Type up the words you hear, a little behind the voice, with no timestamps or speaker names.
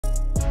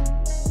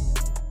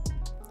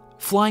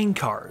Flying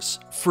cars.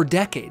 For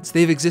decades,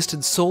 they've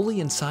existed solely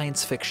in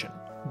science fiction.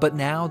 But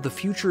now, the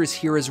future is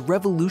here as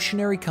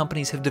revolutionary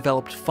companies have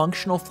developed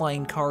functional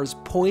flying cars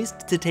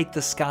poised to take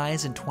the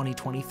skies in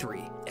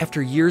 2023.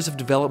 After years of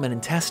development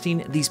and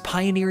testing, these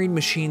pioneering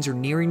machines are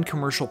nearing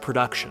commercial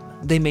production.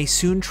 They may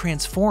soon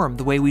transform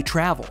the way we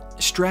travel.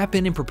 Strap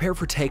in and prepare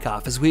for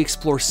takeoff as we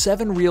explore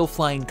 7 real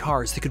flying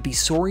cars that could be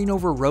soaring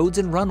over roads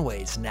and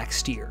runways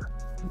next year.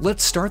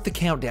 Let's start the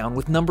countdown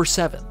with number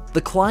 7,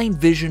 the Klein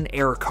Vision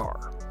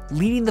Aircar.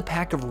 Leading the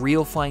pack of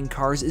real flying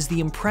cars is the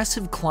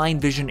impressive Klein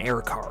Vision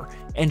Aircar.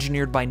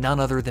 Engineered by none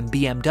other than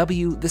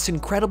BMW, this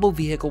incredible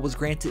vehicle was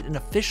granted an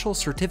official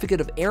certificate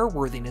of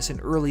airworthiness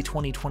in early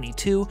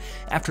 2022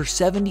 after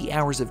 70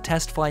 hours of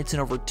test flights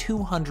and over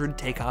 200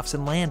 takeoffs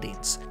and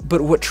landings.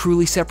 But what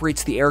truly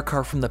separates the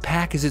Aircar from the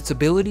pack is its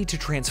ability to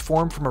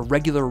transform from a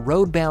regular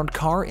road-bound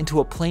car into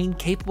a plane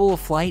capable of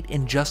flight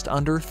in just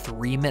under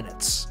 3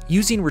 minutes.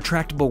 Using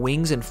retractable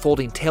wings and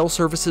folding tail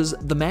surfaces,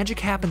 the magic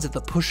happens at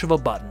the push of a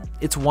button.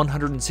 Its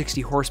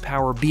 160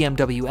 horsepower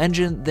BMW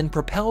engine then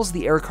propels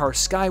the Aircar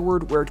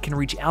skyward, where it can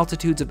reach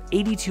altitudes of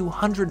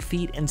 8,200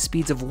 feet and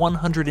speeds of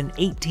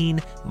 118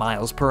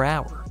 miles per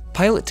hour.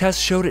 Pilot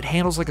tests showed it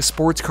handles like a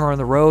sports car on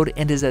the road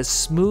and is as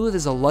smooth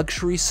as a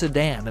luxury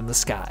sedan in the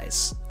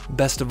skies.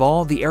 Best of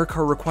all, the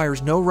Aircar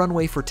requires no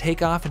runway for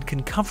takeoff and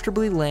can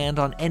comfortably land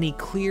on any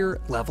clear,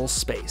 level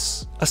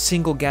space. A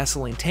single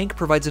gasoline tank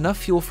provides enough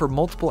fuel for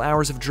multiple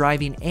hours of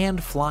driving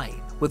and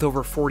flying. With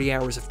over 40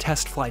 hours of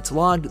test flights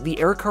logged, the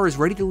Aircar is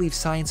ready to leave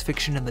science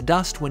fiction in the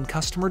dust when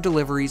customer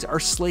deliveries are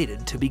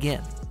slated to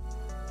begin.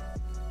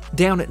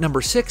 Down at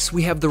number 6,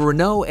 we have the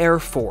Renault Air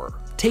 4.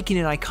 Taking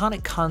an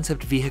iconic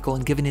concept vehicle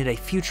and giving it a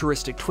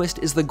futuristic twist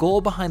is the goal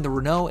behind the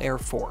Renault Air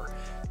 4.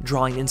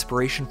 Drawing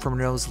inspiration from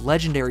Renault's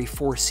legendary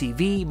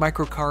 4CV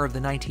microcar of the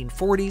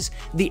 1940s,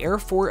 the Air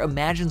 4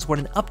 imagines what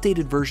an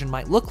updated version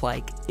might look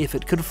like if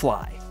it could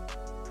fly.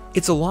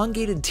 Its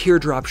elongated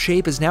teardrop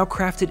shape is now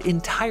crafted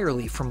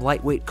entirely from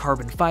lightweight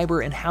carbon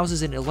fiber and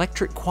houses an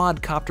electric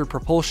quadcopter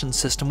propulsion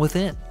system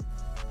within.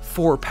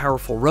 4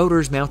 powerful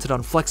rotors mounted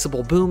on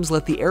flexible booms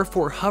let the Air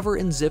 4 hover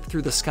and zip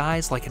through the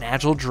skies like an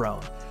agile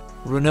drone.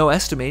 Renault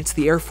estimates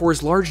the Air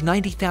 4's large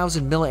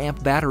 90,000 mAh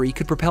battery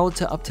could propel it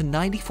to up to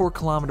 94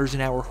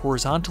 km/h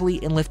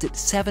horizontally and lift it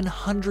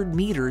 700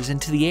 meters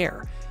into the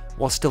air.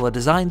 While still a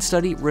design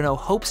study, Renault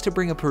hopes to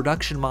bring a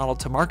production model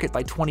to market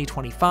by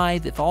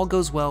 2025 if all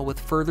goes well with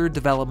further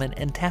development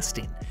and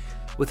testing.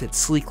 With its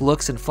sleek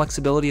looks and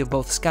flexibility of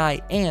both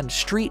sky and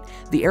street,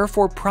 the Air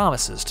 4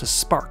 promises to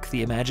spark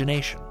the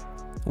imagination.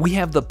 We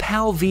have the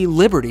PAL V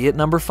Liberty at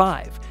number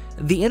 5.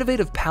 The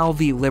innovative PAL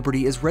V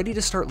Liberty is ready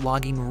to start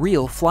logging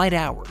real flight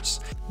hours.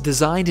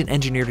 Designed and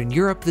engineered in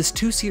Europe, this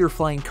 2-seater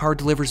flying car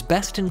delivers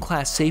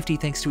best-in-class safety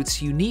thanks to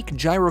its unique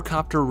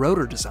gyrocopter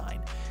rotor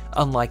design.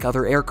 Unlike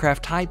other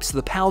aircraft types,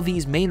 the PAL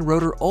V's main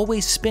rotor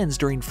always spins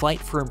during flight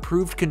for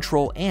improved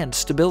control and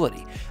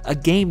stability, a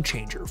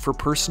game-changer for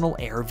personal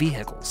air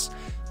vehicles.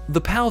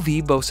 The PAL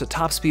V boasts a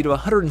top speed of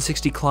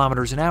 160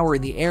 km/h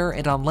in the air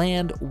and on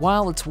land,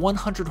 while its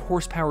 100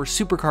 horsepower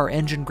supercar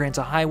engine grants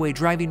a highway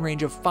driving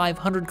range of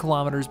 500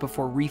 km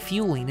before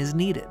refueling is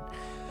needed.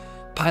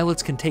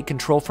 Pilots can take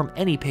control from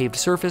any paved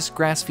surface,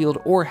 grass field,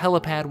 or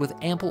helipad with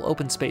ample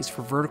open space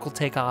for vertical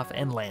takeoff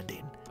and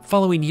landing.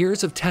 Following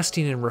years of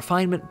testing and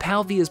refinement,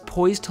 PAL V is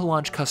poised to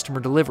launch customer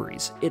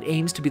deliveries. It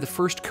aims to be the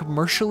first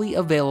commercially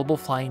available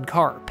flying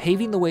car,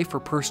 paving the way for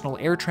personal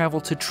air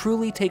travel to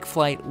truly take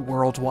flight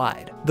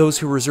worldwide. Those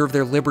who reserve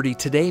their Liberty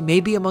today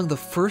may be among the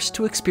first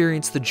to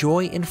experience the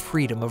joy and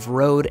freedom of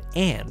road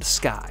and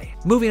sky.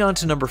 Moving on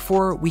to number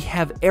 4, we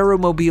have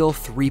Aeromobil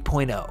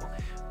 3.0.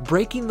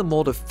 Breaking the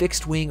mold of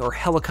fixed-wing or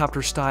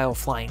helicopter-style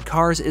flying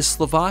cars is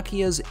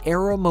Slovakia's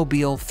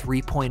Aeromobil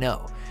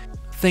 3.0.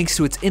 Thanks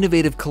to its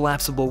innovative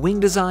collapsible wing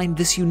design,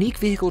 this unique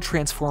vehicle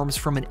transforms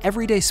from an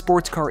everyday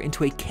sports car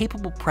into a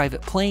capable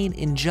private plane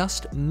in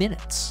just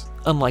minutes.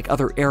 Unlike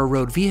other air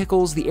road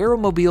vehicles, the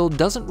Aeromobil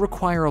doesn't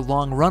require a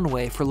long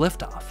runway for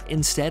liftoff.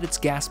 Instead, its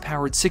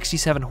gas-powered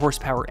 67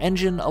 horsepower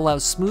engine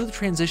allows smooth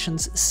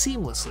transitions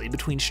seamlessly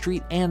between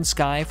street and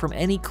sky from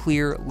any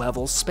clear,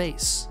 level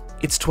space.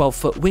 Its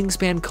 12-foot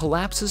wingspan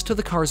collapses to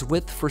the car's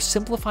width for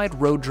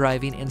simplified road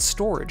driving and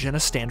storage in a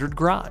standard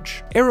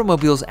garage.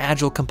 Aeromobil's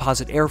agile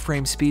composite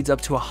airframe speeds up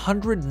to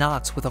 100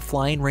 knots with a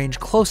flying range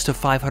close to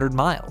 500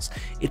 miles.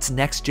 Its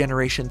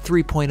next-generation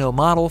 3.0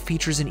 model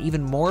features an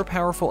even more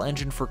powerful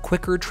engine for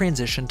quicker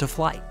transition to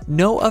flight.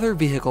 No other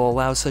vehicle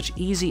allows such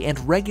easy and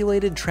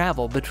regulated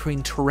travel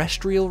between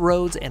terrestrial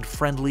roads and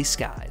friendly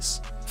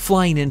skies.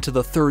 Flying into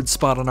the 3rd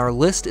spot on our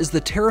list is the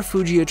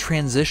Terrafugia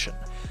Transition.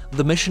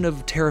 The mission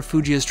of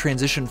Terrafugia's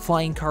transition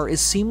flying car is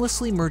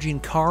seamlessly merging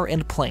car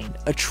and plane,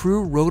 a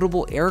true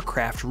roadable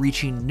aircraft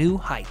reaching new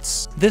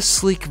heights. This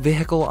sleek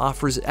vehicle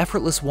offers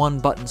effortless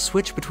one-button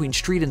switch between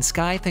street and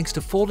sky thanks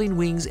to folding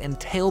wings and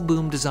tail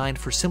boom designed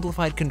for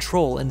simplified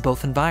control in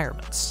both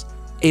environments.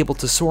 Able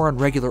to soar on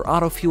regular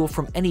auto fuel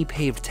from any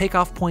paved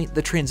takeoff point,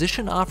 the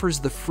Transition offers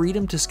the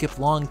freedom to skip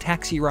long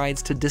taxi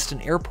rides to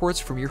distant airports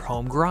from your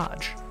home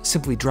garage.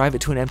 Simply drive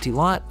it to an empty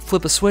lot,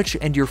 flip a switch,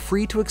 and you're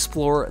free to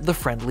explore the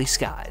friendly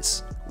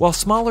skies. While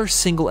smaller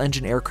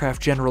single-engine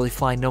aircraft generally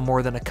fly no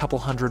more than a couple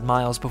hundred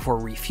miles before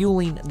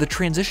refueling, the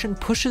transition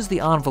pushes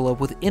the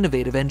envelope with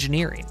innovative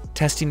engineering.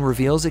 Testing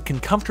reveals it can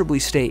comfortably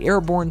stay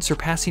airborne,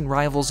 surpassing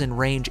rivals in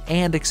range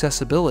and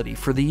accessibility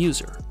for the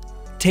user.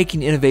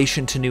 Taking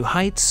innovation to new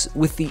heights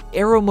with the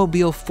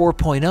Aeromobil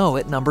 4.0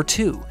 at number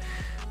 2.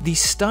 The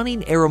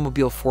stunning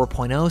Aeromobil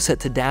 4.0, set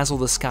to dazzle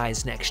the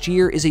skies next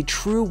year, is a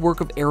true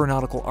work of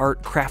aeronautical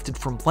art crafted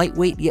from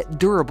lightweight yet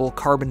durable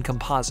carbon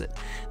composite.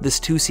 This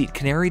two-seat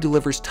Canary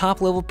delivers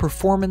top-level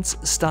performance,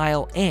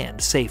 style,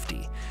 and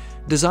safety.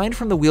 Designed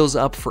from the wheels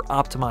up for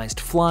optimized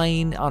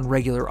flying on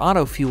regular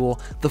auto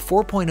fuel, the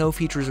 4.0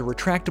 features a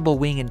retractable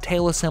wing and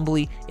tail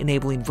assembly,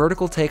 enabling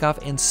vertical takeoff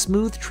and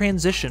smooth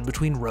transition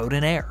between road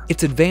and air.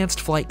 Its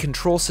advanced flight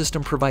control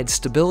system provides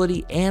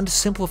stability and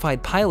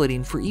simplified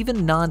piloting for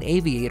even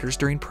non-aviators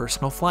during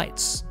personal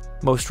flights.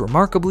 Most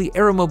remarkably,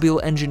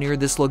 Aeromobil engineered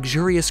this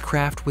luxurious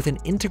craft with an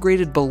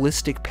integrated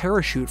ballistic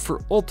parachute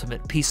for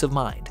ultimate peace of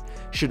mind.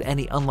 Should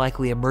any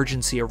unlikely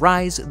emergency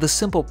arise, the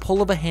simple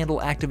pull of a handle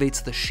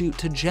activates the chute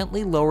to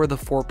gently lower the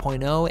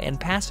 4.0 and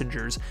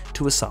passengers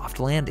to a soft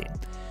landing.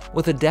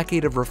 With a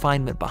decade of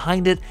refinement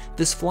behind it,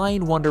 this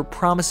flying wonder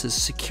promises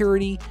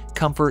security,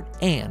 comfort,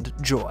 and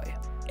joy.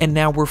 And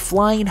now we're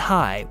flying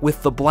high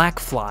with the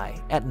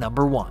Blackfly at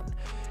number 1.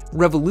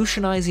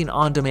 Revolutionizing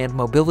on-demand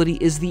mobility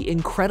is the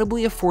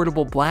incredibly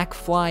affordable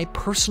Blackfly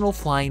personal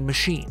flying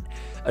machine.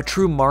 A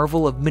true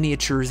marvel of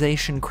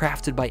miniaturization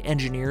crafted by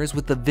engineers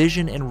with the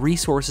vision and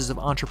resources of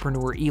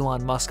entrepreneur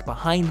Elon Musk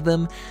behind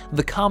them,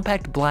 the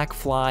compact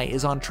Blackfly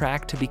is on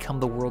track to become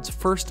the world's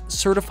first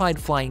certified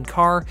flying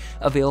car,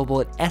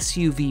 available at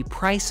SUV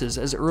prices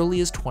as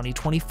early as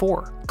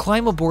 2024.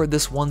 Climb aboard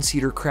this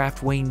one-seater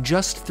craft weighing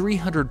just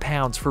 300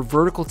 pounds for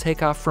vertical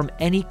takeoff from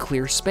any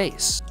clear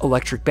space.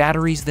 Electric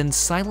batteries then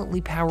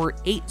silently power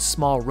 8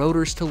 small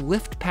rotors to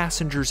lift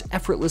passengers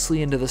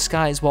effortlessly into the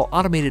skies, while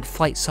automated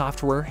flight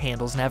software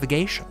handles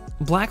navigation.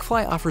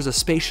 Blackfly offers a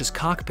spacious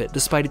cockpit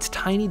despite its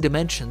tiny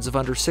dimensions of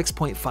under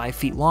 6.5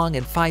 feet long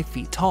and 5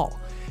 feet tall.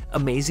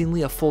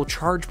 Amazingly, a full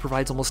charge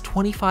provides almost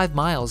 25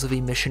 miles of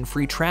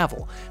emission-free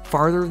travel,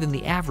 farther than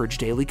the average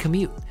daily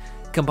commute.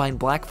 Combine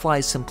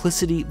Blackfly's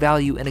simplicity,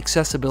 value, and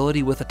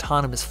accessibility with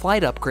autonomous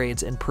flight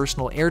upgrades, and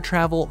personal air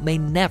travel may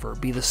never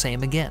be the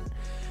same again.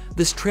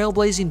 This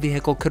trailblazing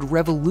vehicle could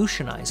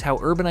revolutionize how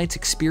urbanites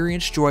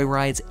experience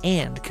joyrides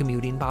and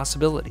commuting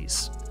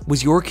possibilities.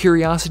 Was your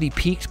curiosity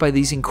piqued by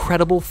these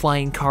incredible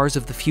flying cars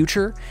of the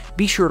future?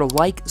 Be sure to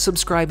like,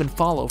 subscribe, and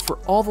follow for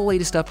all the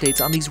latest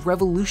updates on these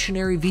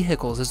revolutionary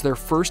vehicles as their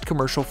first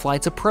commercial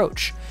flights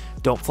approach.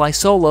 Don't fly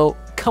solo,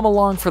 come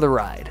along for the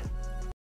ride.